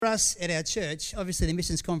For us at our church, obviously the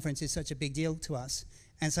missions conference is such a big deal to us.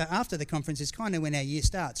 And so after the conference is kind of when our year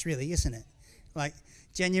starts, really, isn't it? Like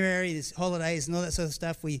January, there's holidays and all that sort of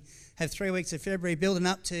stuff. We have 3 weeks of February building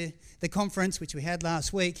up to the conference, which we had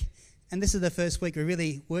last week. And this is the first week we're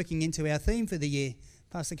really working into our theme for the year.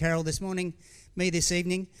 Pastor Carol this morning, me this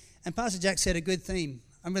evening. And Pastor Jack said a good theme.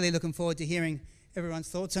 I'm really looking forward to hearing everyone's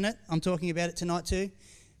thoughts on it. I'm talking about it tonight too.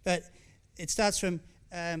 But it starts from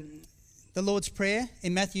the Lord's Prayer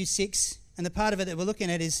in Matthew 6, and the part of it that we're looking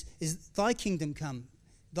at is thy kingdom come,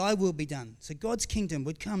 thy will be done. So God's kingdom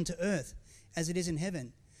would come to earth as it is in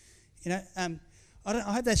heaven. You know, I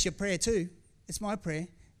hope that's your prayer too. It's my prayer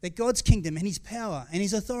that God's kingdom and his power and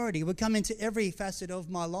his authority would come into every facet of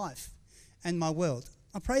my life and my world.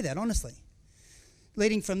 I pray that, honestly.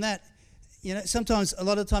 Leading from that, you know, sometimes a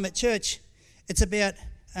lot of the time at church, it's about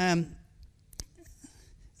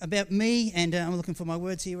me and I'm looking for my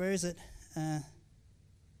words here. Where is it?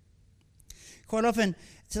 Quite often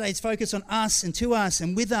today it's focused on us and to us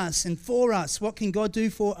and with us and for us. What can God do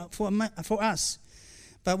for us?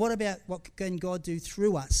 But what about what can God do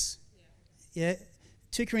through us? Yeah.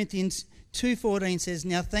 2 Corinthians 2:14 says,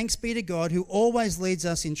 now thanks be to God who always leads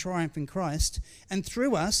us in triumph in Christ and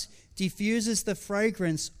through us diffuses the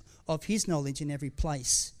fragrance of his knowledge in every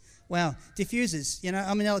place. Wow, diffusers. You know,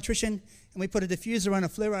 I'm an electrician and we put a diffuser on a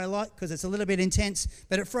fluoro light because it's a little bit intense,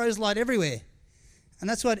 but it throws light everywhere. And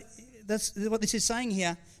that's what this is saying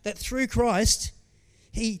here, that through Christ,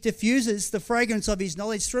 he diffuses the fragrance of his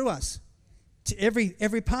knowledge through us to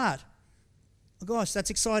every part. Oh gosh, that's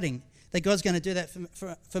exciting that God's going to do that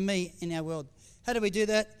for me in our world. How do we do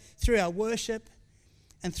that? Through our worship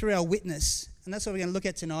and through our witness. And that's what we're going to look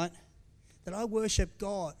at tonight, that I worship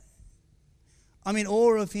God. I'm in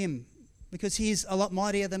awe of him because he's a lot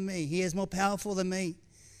mightier than me. He is more powerful than me.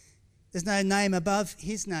 There's no name above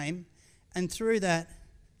his name. And through that,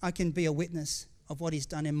 I can be a witness of what he's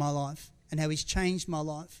done in my life and how he's changed my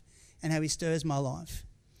life and how he stirs my life.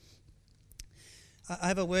 I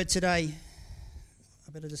have a word today.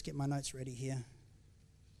 I better just get my notes ready here.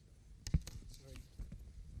 Sorry.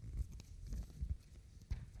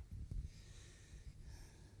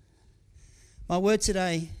 My word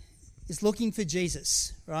today is looking for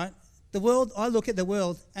Jesus, right? The world, I look at the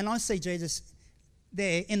world and I see Jesus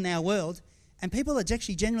there in our world, and people are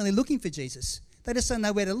actually genuinely looking for Jesus. They just don't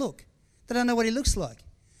know where to look. They don't know what he looks like.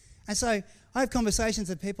 And so I have conversations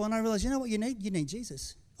with people and I realize, you know what you need? You need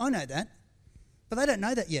Jesus. I know that. But they don't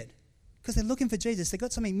know that yet because they're looking for Jesus. They've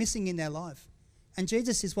got something missing in their life. And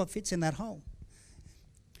Jesus is what fits in that hole.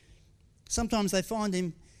 Sometimes they find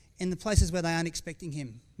him in the places where they aren't expecting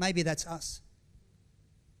him. Maybe that's us.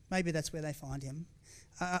 Maybe that's where they find him.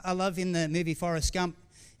 I love in the movie Forrest Gump,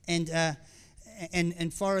 and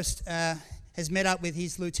Forrest has met up with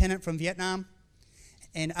his lieutenant from Vietnam,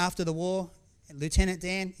 and after the war, Lieutenant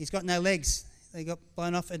Dan, he's got no legs. They got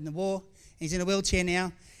blown off in the war. He's in a wheelchair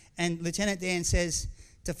now, and Lieutenant Dan says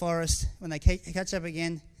to Forrest, when they catch up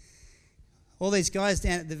again, all these guys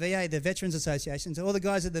down at the VA, the Veterans Association, so all the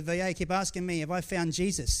guys at the VA keep asking me, have I found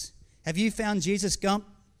Jesus? Have you found Jesus, Gump?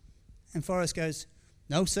 And Forrest goes,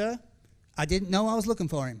 no, sir. I didn't know I was looking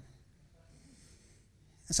for him.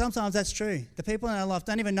 And sometimes that's true. The people in our life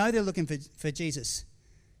don't even know they're looking for Jesus.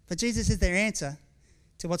 But Jesus is their answer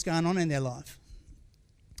to what's going on in their life.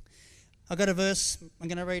 I've got a verse. I'm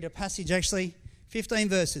going to read a passage actually. 15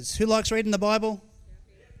 verses. Who likes reading the Bible?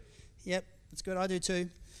 Yep, that's good. I do too.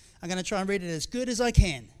 I'm going to try and read it as good as I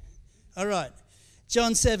can. All right.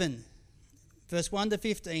 John 7, verse 1 to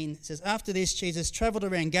 15 says, after this, Jesus travelled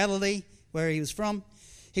around Galilee, where he was from.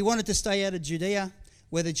 He wanted to stay out of Judea,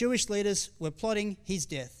 where the Jewish leaders were plotting his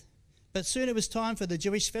death. But soon it was time for the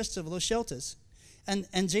Jewish festival of shelters.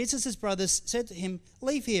 And Jesus' brothers said to him,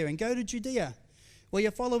 leave here and go to Judea, where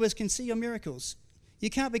your followers can see your miracles. You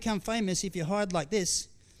can't become famous if you hide like this.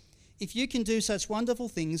 If you can do such wonderful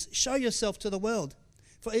things, show yourself to the world.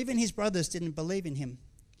 For even his brothers didn't believe in him.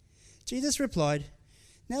 Jesus replied,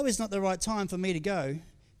 now is not the right time for me to go,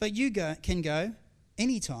 but you can go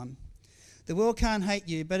any time. The world can't hate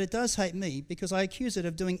you, but it does hate me because I accuse it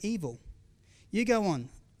of doing evil. You go on.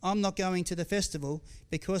 I'm not going to the festival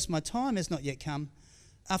because my time has not yet come.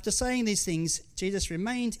 After saying these things, Jesus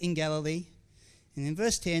remained in Galilee. And in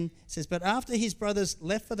verse 10 it says, but after his brothers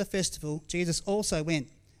left for the festival, Jesus also went,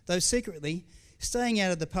 though secretly, staying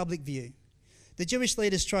out of the public view. The Jewish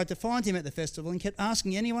leaders tried to find him at the festival and kept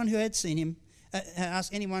asking anyone who had seen him,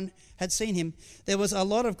 There was a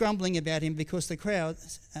lot of grumbling about him because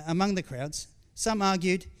among the crowds. Some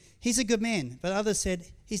argued, he's a good man, but others said,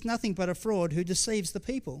 he's nothing but a fraud who deceives the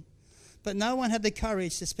people. But no one had the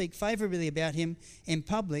courage to speak favourably about him in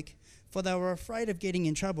public, for they were afraid of getting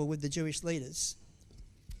in trouble with the Jewish leaders.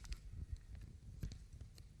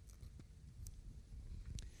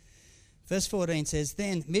 Verse 14 says,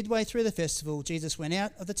 "Then, midway through the festival, Jesus went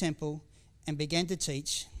out of the temple and began to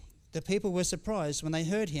teach. The people were surprised when they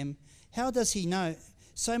heard him. 'How does he know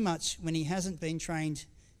so much when he hasn't been trained?'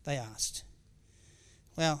 they asked."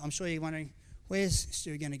 Well, I'm sure you're wondering, where's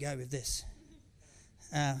Stuart going to go with this?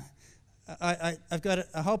 I've got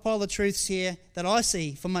a whole pile of truths here that I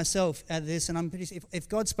see for myself out of this, and if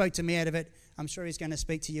God spoke to me out of it, I'm sure he's going to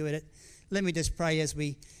speak to you at it. Let me just pray as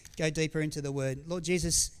we go deeper into the word. Lord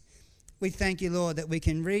Jesus, we thank you, Lord, that we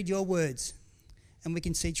can read your words and we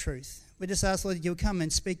can see truth. We just ask, Lord, that you'll come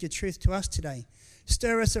and speak your truth to us today.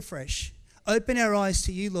 Stir us afresh. Open our eyes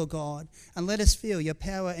to you, Lord God, and let us feel your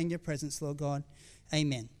power and your presence, Lord God.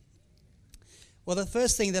 Amen. Well, the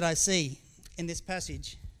first thing that I see in this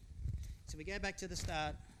passage, so we go back to the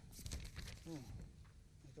start. Oh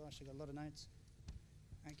my gosh, I've got a lot of notes.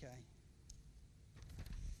 Okay.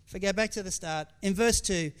 If we go back to the start, in verse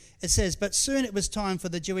 2, it says, "But soon it was time for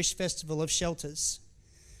the Jewish festival of shelters."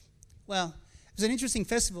 Well, it was an interesting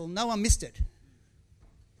festival. No one missed it.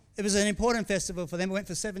 It was an important festival for them. It went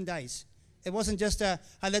for 7 days. It wasn't just hey,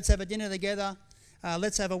 let's have a dinner together,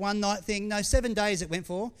 let's have a one-night thing. No, 7 days it went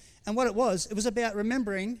for. And what it was about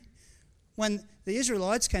remembering when the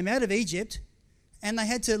Israelites came out of Egypt and they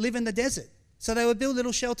had to live in the desert. So they would build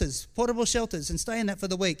little shelters, portable shelters, and stay in that for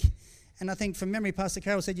the week. And I think from memory, Pastor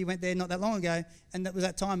Carol said you went there not that long ago, and that was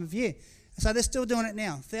that time of year. So they're still doing it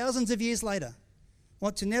now, thousands of years later.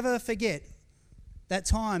 Want to never forget that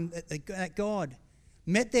time that God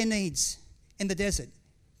met their needs in the desert,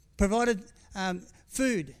 provided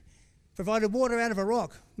food, provided water out of a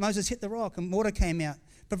rock. Moses hit the rock and water came out,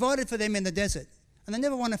 provided for them in the desert. And they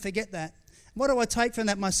never want to forget that. What do I take from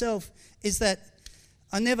that myself is that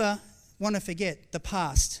I never want to forget the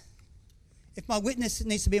past. If my witness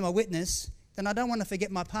needs to be my witness, then I don't want to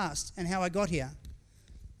forget my past and how I got here.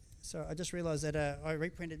 So I just realised that I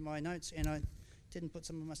reprinted my notes and I didn't put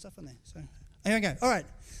some of my stuff on there. So here we go. All right.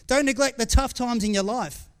 Don't neglect the tough times in your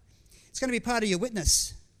life. It's going to be part of your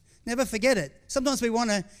witness. Never forget it. Sometimes we want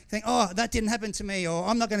to think, oh, that didn't happen to me, or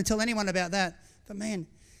I'm not going to tell anyone about that. But man,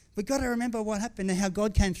 we've got to remember what happened and how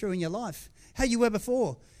God came through in your life. How you were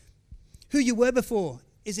before. Who you were before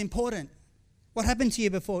is important. What happened to you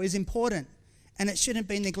before is important. And it shouldn't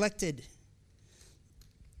be neglected.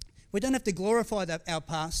 We don't have to glorify our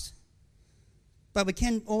past, but we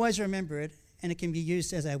can always remember it, and it can be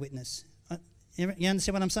used as our witness. You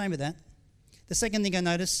understand what I'm saying with that? The second thing I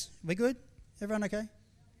notice, we good? Everyone okay?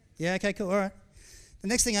 Yeah, okay, cool, all right. The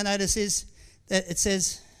next thing I notice is that it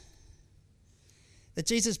says that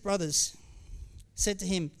Jesus' brothers said to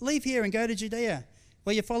him, "Leave here and go to Judea,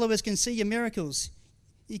 where your followers can see your miracles.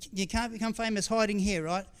 You can't become famous hiding here,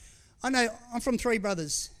 right?" I know, I'm from 3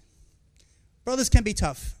 brothers. Brothers can be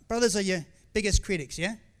tough. Brothers are your biggest critics,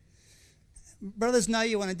 yeah? Brothers know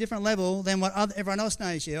you on a different level than what everyone else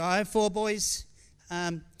knows you. I have 4 boys,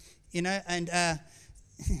 and I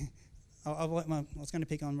was going to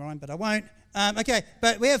pick on Ryan, but I won't. Okay,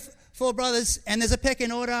 but we have 4 brothers, and there's a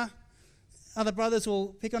pecking order. Other brothers will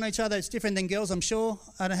pick on each other. It's different than girls, I'm sure.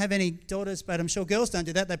 I don't have any daughters, but I'm sure girls don't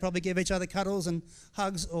do that. They probably give each other cuddles and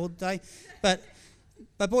hugs all day. But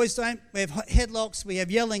boys don't. We have headlocks, we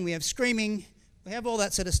have yelling, we have screaming, we have all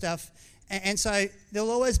that sort of stuff. And so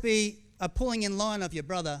there'll always be a pulling in line of your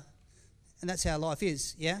brother, and that's how life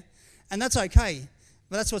is, yeah? And that's okay,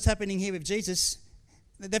 but that's what's happening here with Jesus.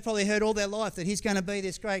 They've probably heard all their life that he's going to be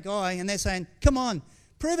this great guy, and they're saying, come on,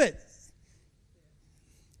 prove it.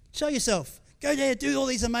 Show yourself. Go there, do all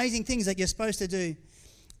these amazing things that you're supposed to do.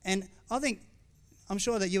 And I'm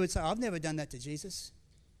sure that you would say, I've never done that to Jesus.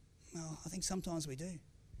 Well, I think sometimes we do.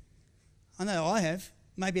 I know I have.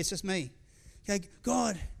 Maybe it's just me. Okay,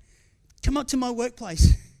 God, come up to my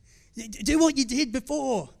workplace. Do what you did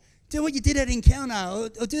before. Do what you did at Encounter,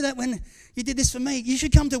 or do that when you did this for me. You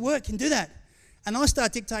should come to work and do that. And I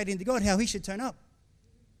start dictating to God how he should turn up.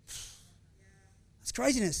 It's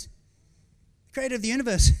craziness. Creator of the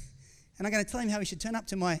universe. And I'm going to tell him how he should turn up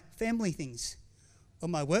to my family things or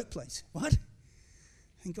my workplace. What?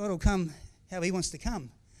 And God will come how he wants to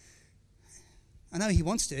come. I know he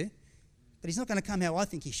wants to, but he's not going to come how I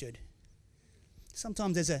think he should.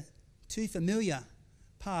 Sometimes there's a too familiar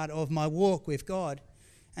part of my walk with God.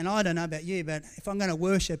 And I don't know about you, but if I'm going to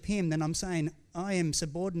worship him, then I'm saying I am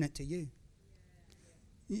subordinate to you.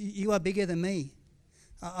 You are bigger than me.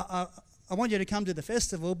 I want you to come to the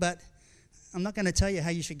festival, but I'm not going to tell you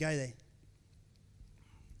how you should go there.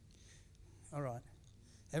 All right.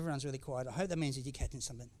 Everyone's really quiet. I hope that means that you're catching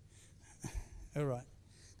something. All right.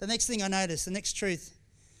 The next thing I noticed, the next truth,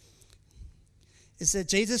 is that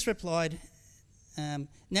Jesus replied,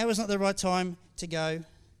 now is not the right time to go,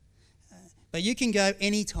 but you can go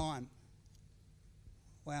any time.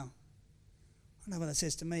 Wow. I don't know what it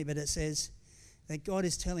says to me, but it says that God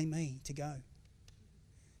is telling me to go.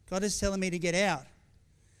 God is telling me to get out.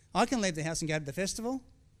 I can leave the house and go to the festival.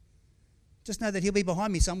 Just know that he'll be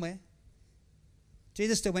behind me somewhere.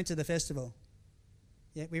 Jesus still went to the festival.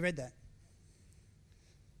 Yeah, we read that.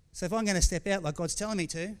 So if I'm going to step out like God's telling me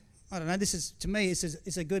to, I don't know, this is, to me,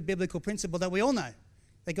 it's a good biblical principle that we all know,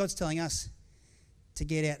 that God's telling us to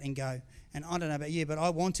get out and go. And I don't know about you, but I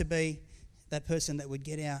want to be that person that would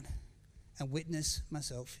get out and witness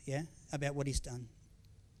myself, about what he's done.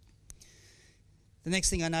 The next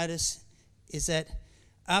thing I notice is that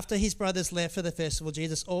after his brothers left for the festival,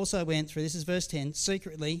 Jesus also went through, this is verse 10,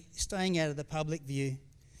 secretly, staying out of the public view.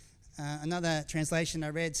 Another translation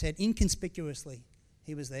I read said, inconspicuously,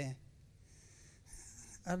 he was there.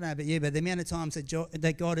 I don't know about you, but the amount of times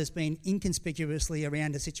that God has been inconspicuously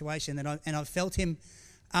around a situation, and I've felt him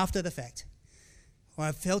after the fact, or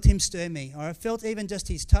I've felt him stir me, or I've felt even just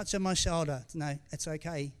his touch on my shoulder. No, it's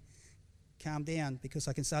okay. Calm down, because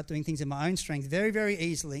I can start doing things in my own strength very, very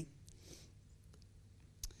easily.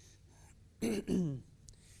 At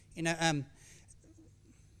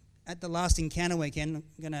the last Encounter weekend, I'm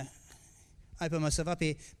going to open myself up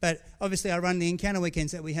here, but obviously I run the Encounter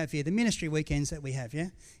weekends that we have here, the ministry weekends that we have,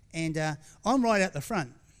 and I'm right out the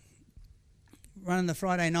front, running the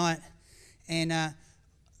Friday night, and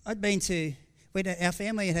I'd been to, our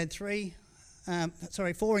family had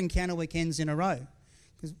 4 Encounter weekends in a row,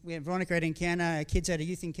 because we had Veronica at Encounter, our kids had a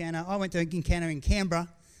youth encounter, I went to an Encounter in Canberra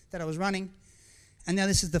that I was running, and now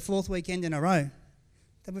this is the 4th weekend in a row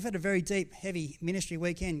that we've had a very deep, heavy ministry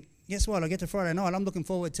weekend. Guess what? I get to Friday night, I'm looking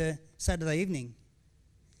forward to Saturday evening.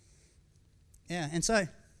 Yeah, and so,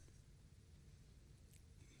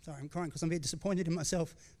 sorry, I'm crying because I'm very disappointed in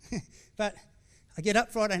myself. But I get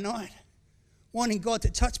up Friday night, wanting God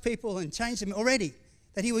to touch people and change them already,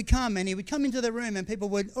 that he would come and he would come into the room and people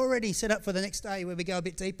would already set up for the next day where we go a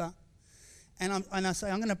bit deeper. And I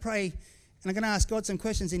say, I'm going to pray and I'm going to ask God some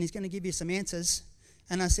questions and he's going to give you some answers.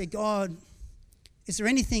 And I said, God, is there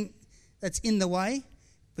anything that's in the way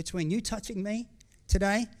between you touching me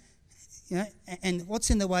today, and what's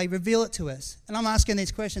in the way? Reveal it to us. And I'm asking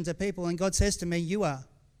these questions of people, and God says to me, you are,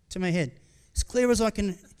 to my head. As clear as I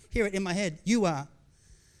can hear it in my head, you are.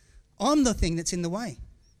 I'm the thing that's in the way.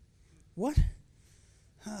 What?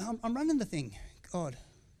 I'm running the thing, God.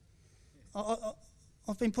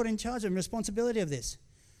 I've been put in charge and responsibility of this.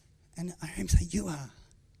 And I hear him say, you are.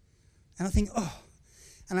 And I think,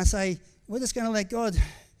 and I say, we're just going to let God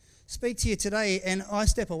speak to you today, and I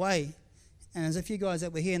step away. And there's a few guys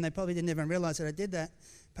that were here, and they probably didn't even realise that I did that.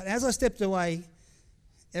 But as I stepped away,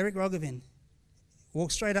 Eric Rogovin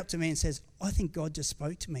walked straight up to me and says, I think God just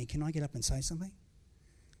spoke to me. Can I get up and say something?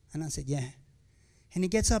 And I said, yeah. And he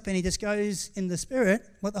gets up and he just goes in the Spirit,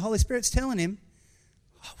 what the Holy Spirit's telling him,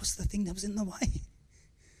 I was the thing that was in the way.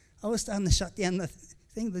 I was starting to shut down the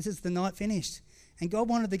thing. This is the night finished. And God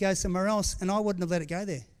wanted to go somewhere else, and I wouldn't have let it go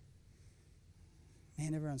there.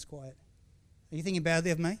 Man, everyone's quiet. Are you thinking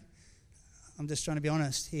badly of me? I'm just trying to be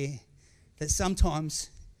honest here, that sometimes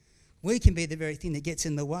we can be the very thing that gets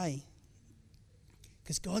in the way,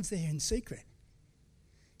 because God's there in secret.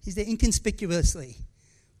 He's there inconspicuously,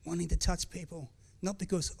 wanting to touch people, not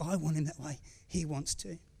because I want him that way. He wants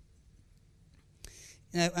to.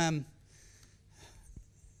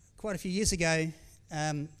 Quite a few years ago,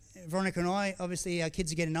 Veronica and I, obviously our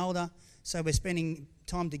kids are getting older, so we're spending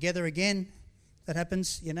time together again. That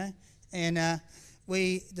happens, and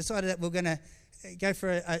we decided that we're going to go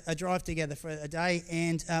for a drive together for a day,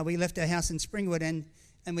 and we left our house in Springwood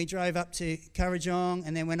and we drove up to Currajong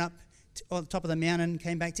and then went up on the top of the mountain and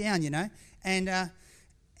came back down, and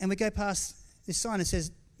we go past this sign that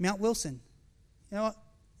says Mount Wilson. You know what?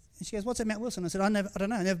 And she goes, what's at Mount Wilson? I said, I don't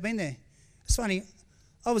know, I've never been there. It's funny,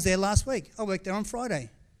 I was there last week. I worked there on Friday.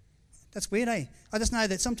 That's weird, eh? I just know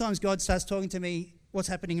that sometimes God starts talking to me what's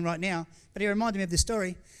happening right now, but he reminded me of this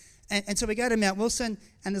story. And so we go to Mount Wilson,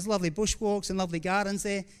 and there's lovely bushwalks and lovely gardens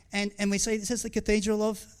there, and we see, it says the Cathedral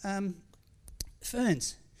of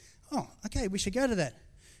Ferns. Oh, okay, we should go to that.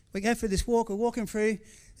 We go for this walk, we're walking through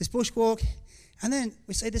this bushwalk, and then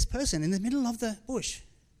we see this person in the middle of the bush,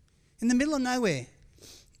 in the middle of nowhere,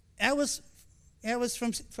 hours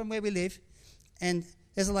from where we live, and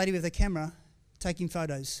there's a lady with a camera taking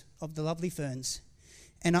photos of the lovely ferns.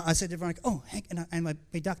 And I said to Veronica, oh, heck, and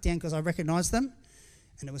we ducked down because I recognised them,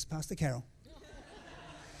 and it was Pastor Carol.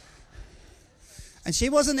 And she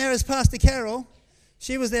wasn't there as Pastor Carol.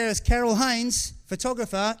 She was there as Carol Haynes,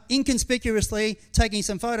 photographer, inconspicuously taking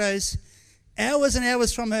some photos, hours and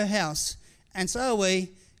hours from her house, and so are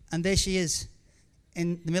we, and there she is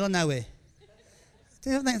in the middle of nowhere. Do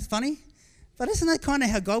you think that's funny? But isn't that kind of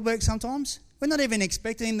how God works sometimes? We're not even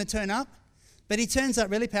expecting him to turn up, but he turns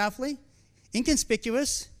up really powerfully,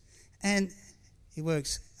 inconspicuous, and he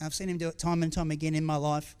works. I've seen him do it time and time again in my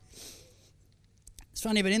life. It's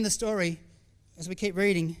funny, but in the story, as we keep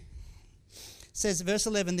reading, it says, verse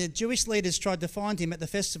 11, the Jewish leaders tried to find him at the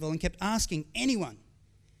festival and kept asking anyone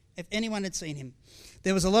if anyone had seen him.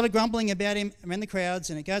 There was a lot of grumbling about him around the crowds,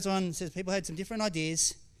 and it goes on and says people had some different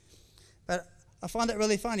ideas. But I find that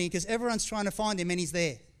really funny because everyone's trying to find him and he's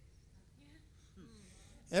there.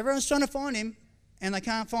 Everyone's trying to find him and they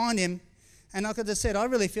can't find him. And like I just said, I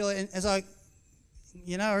really feel it as I,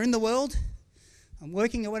 are in the world, I'm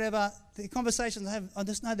working or whatever, the conversations I have, I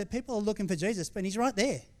just know that people are looking for Jesus, but he's right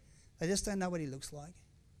there. They just don't know what he looks like.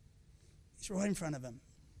 He's right in front of them.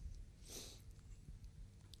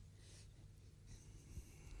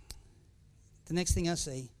 The next thing I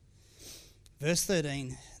see, verse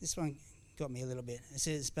 13, this one got me a little bit. It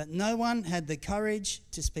says, but no one had the courage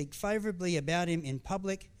to speak favourably about him in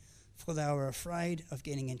public, for they were afraid of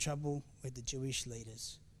getting in trouble with the Jewish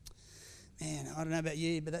leaders. Man, I don't know about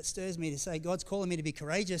you, but that stirs me to say God's calling me to be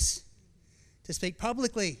courageous, to speak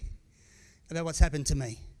publicly about what's happened to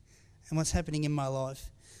me and what's happening in my life.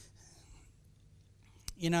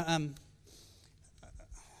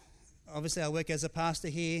 Obviously I work as a pastor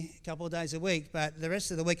here a couple of days a week, but the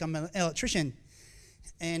rest of the week I'm an electrician.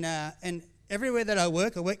 And everywhere that I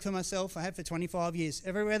work for myself. I have for 25 years.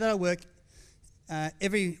 Everywhere that I work,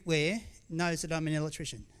 everywhere knows that I'm an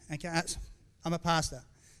electrician. Okay, I'm a pastor.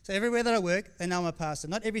 So everywhere that I work, they know I'm a pastor.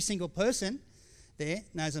 Not every single person there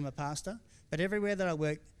knows I'm a pastor, but everywhere that I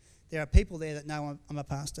work, there are people there that know I'm a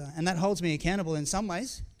pastor. And that holds me accountable in some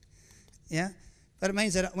ways. Yeah, but it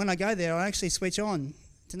means that when I go there, I actually switch on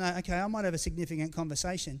to know, okay, I might have a significant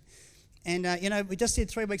conversation. And, we just did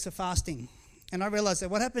 3 weeks of fasting. And I realised that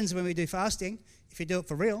what happens when we do fasting, if you do it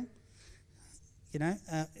for real,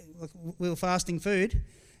 we were fasting food,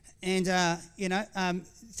 and,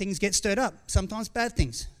 things get stirred up. Sometimes bad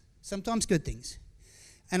things, sometimes good things.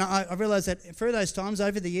 And I realised that through those times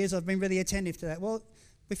over the years, I've been really attentive to that. Well,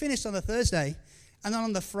 we finished on the Thursday, and then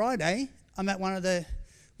on the Friday, I'm at one of the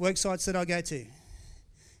work sites that I go to.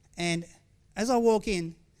 And as I walk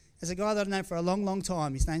in, there's a guy that I've known for a long, long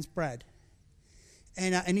time. His name's Brad.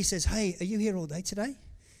 And he says, hey, are you here all day today?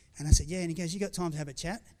 And I said, yeah. And he goes, you got time to have a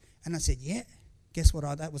chat? And I said, yeah. Guess what?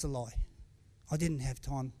 That was a lie. I didn't have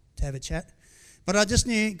time to have a chat. But I just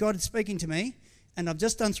knew God had spoken to me, and I've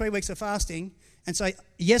just done 3 weeks of fasting. And so,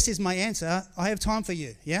 yes is my answer. I have time for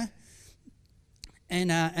you, yeah?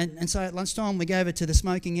 And so at lunchtime, we go over to the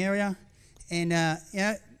smoking area. And,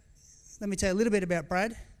 let me tell you a little bit about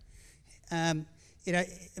Brad.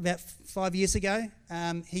 About 5 years ago,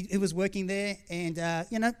 he was working there, and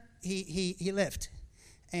he left,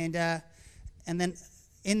 and then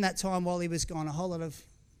in that time while he was gone, a whole lot of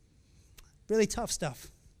really tough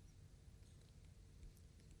stuff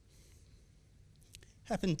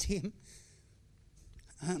happened to him.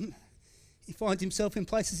 He finds himself in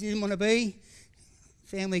places he didn't want to be.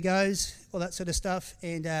 Family goes, all that sort of stuff,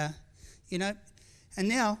 and and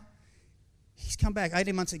now. He's come back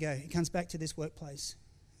 18 months ago. He comes back to this workplace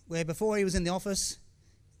where before he was in the office,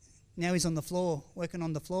 now he's on the floor, working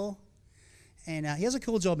on the floor. And he has a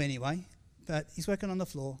cool job anyway, but he's working on the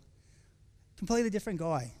floor. Completely different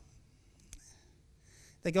guy.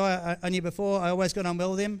 The guy I knew before, I always got on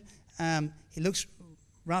well with him. He looks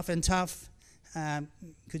rough and tough,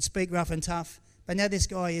 could speak rough and tough. But now this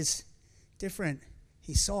guy is different.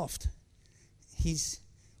 He's soft. He's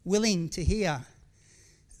willing to hear.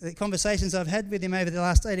 The conversations I've had with him over the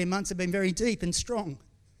last 18 months have been very deep and strong.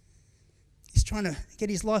 He's trying to get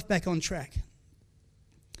his life back on track.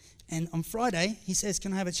 And on Friday, he says,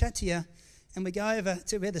 can I have a chat to you? And we go over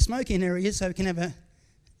to where the smoking area is so we can have a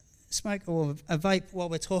smoke or a vape while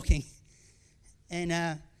we're talking.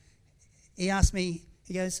 And he asked me,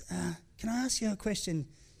 he goes, can I ask you a question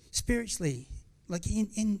spiritually? Like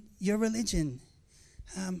in your religion,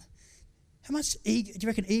 how much do you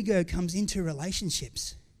reckon ego comes into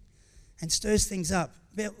relationships and stirs things up?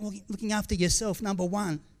 About looking after yourself, number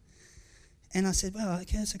one. And I said, well,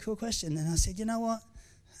 okay, that's a cool question. And I said, you know what?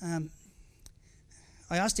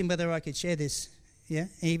 I asked him whether I could share this. Yeah,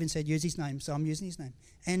 he even said use his name, so I'm using his name.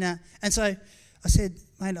 And so I said,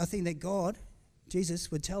 mate, I think that God,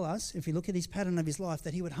 Jesus, would tell us, if we look at his pattern of his life,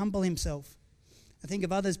 that he would humble himself and think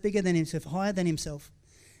of others bigger than himself, higher than himself,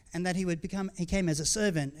 and that he came as a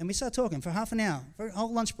servant. And we started talking for half an hour, for a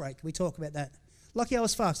whole lunch break. We talk about that. Lucky I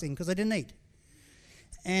was fasting because I didn't eat.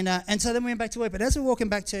 And so then we went back to work. But as we're walking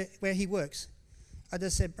back to where he works, I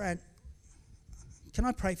just said, Brad, can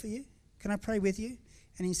I pray for you? Can I pray with you?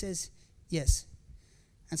 And he says, yes.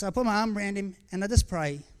 And so I put my arm around him and I just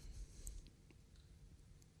pray,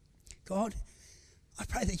 God, I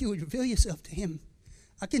pray that you would reveal yourself to him.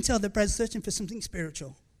 I can tell that Brad's searching for something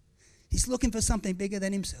spiritual. He's looking for something bigger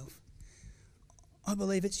than himself. I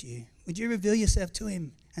believe it's you. Would you reveal yourself to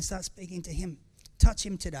him and start speaking to him? Touch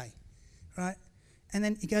him today, right? And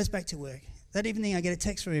then he goes back to work. That evening I get a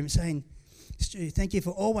text from him saying, Stu, thank you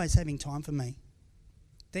for always having time for me.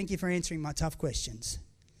 Thank you for answering my tough questions.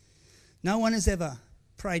 No one has ever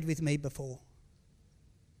prayed with me before.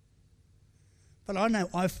 But I know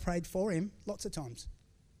I've prayed for him lots of times.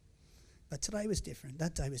 But today was different.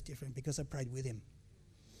 That day was different because I prayed with him.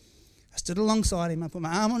 I stood alongside him. I put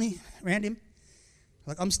my arm around him.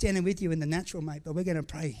 Like, I'm standing with you in the natural, mate, but we're going to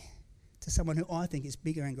pray to someone who I think is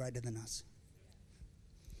bigger and greater than us.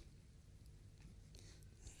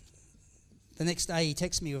 The next day he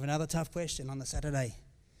texts me with another tough question on the Saturday.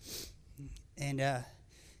 And I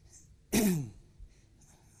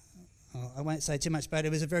won't say too much, but it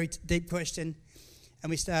was a very deep question. And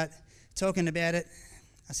we start talking about it.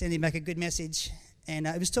 I sent him back a good message. And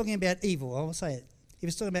it was talking about evil, I will say it. He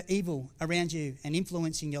was talking about evil around you and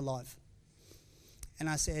influencing your life. And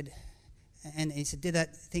I said, and he said, did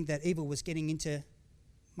that think that evil was getting into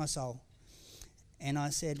my soul? And I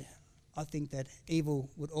said, I think that evil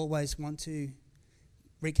would always want to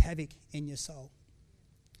wreak havoc in your soul.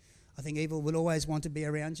 I think evil would always want to be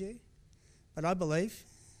around you. But I believe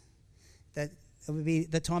that it would be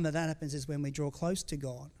the time that happens is when we draw close to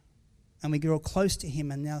God and we draw close to him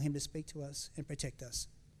and allow him to speak to us and protect us.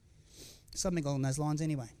 Something along those lines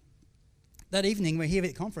anyway. That evening we're here at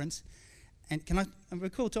the conference, and we're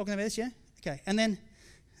cool talking about this, yeah? Okay, and then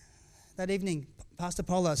that evening Pastor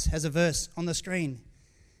Polos has a verse on the screen,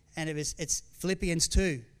 and it's Philippians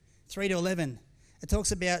 2, 3-11. It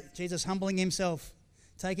talks about Jesus humbling himself,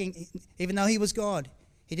 even though he was God,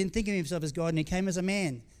 he didn't think of himself as God, and he came as a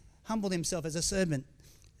man, humbled himself as a servant.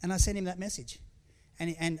 And I sent him that message.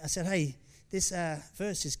 And I said, hey, this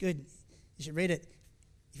verse is good. You should read it.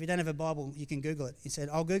 If you don't have a Bible, you can Google it. He said,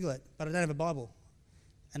 I'll Google it, but I don't have a Bible.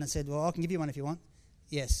 And I said, well, I can give you one if you want.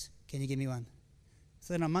 Yes, can you give me one?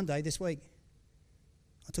 So then on Monday this week,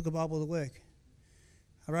 I took a Bible to work.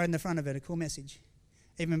 I wrote in the front of it a cool message.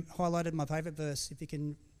 Even highlighted my favourite verse. If you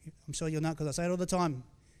can, I'm sure you'll know because I say it all the time.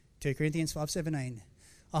 2 Corinthians 5:17.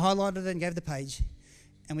 I highlighted it and gave the page.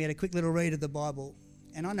 And we had a quick little read of the Bible.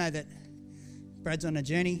 And I know that Brad's on a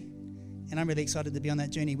journey, and I'm really excited to be on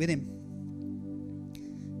that journey with him.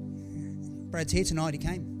 Brad's here tonight, he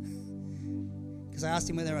came. Because I asked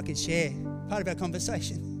him whether I could share part of our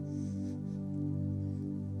conversation.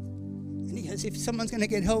 And he goes, if someone's going to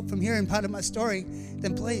get help from hearing part of my story,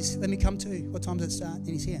 then please, let me come too. What time does it start? And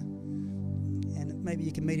he's here. And maybe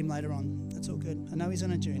you can meet him later on. That's all good. I know he's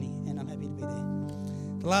on a journey, and I'm happy to be there.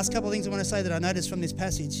 The last couple of things I want to say that I noticed from this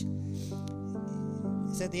passage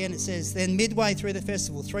is at the end it says, then midway through the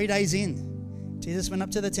festival, 3 days in, Jesus went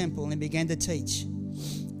up to the temple and began to teach.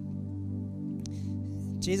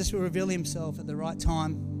 Jesus will reveal himself at the right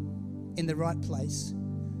time, in the right place.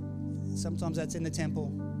 Sometimes that's in the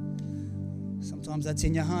temple. Sometimes that's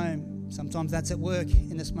in your home. Sometimes that's at work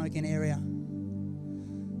in the smoking area.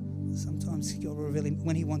 Sometimes God will reveal him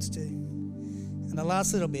when he wants to. And the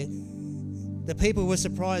last little bit, the people were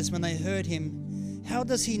surprised when they heard him. How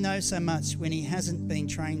does he know so much when he hasn't been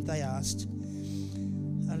trained, they asked.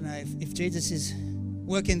 I don't know, if Jesus is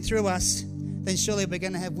working through us, then surely we're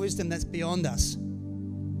going to have wisdom that's beyond us.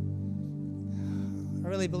 I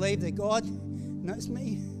really believe that God knows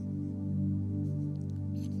me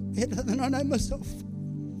better than I know myself.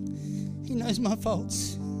 He knows my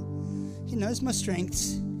faults. He knows my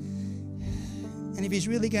strengths. And if he's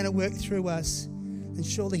really going to work through us, then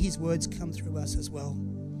surely his words come through us as well.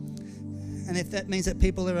 And if that means that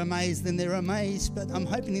people are amazed, then they're amazed. But I'm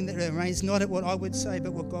hoping that they're amazed not at what I would say,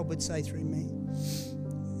 but what God would say through me.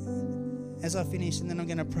 As I finish, and then I'm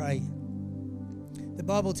going to pray. The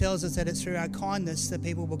Bible tells us that it's through our kindness that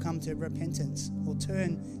people will come to repentance or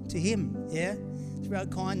turn to him, yeah? Through our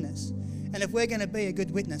kindness. And if we're going to be a good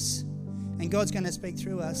witness and God's going to speak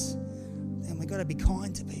through us, then we've got to be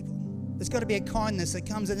kind to people. There's got to be a kindness that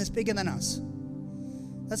comes and is bigger than us.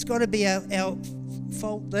 That's got to be our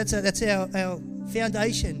fault. That's our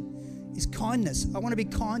foundation, is kindness. I want to be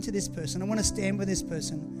kind to this person. I want to stand with this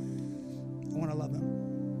person. I want to love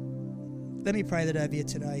them. Let me pray that over you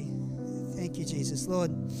today. Thank you, Jesus. Lord,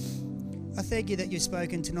 I thank you that you've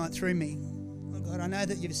spoken tonight through me. Lord God, I know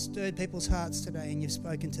that you've stirred people's hearts today and you've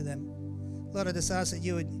spoken to them. Lord, I just ask that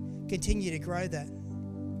you would continue to grow that.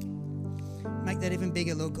 Make that even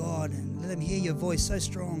bigger, Lord God, and let them hear your voice so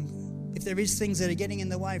strong. If there is things that are getting in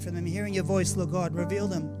the way from them hearing your voice, Lord God, reveal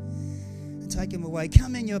them and take them away.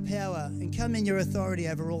 Come in your power and come in your authority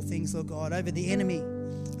over all things, Lord God, over the enemy,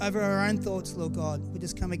 over our own thoughts, Lord God. We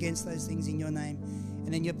just come against those things in your name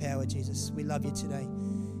and in your power, Jesus. We love you today.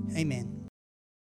 Amen.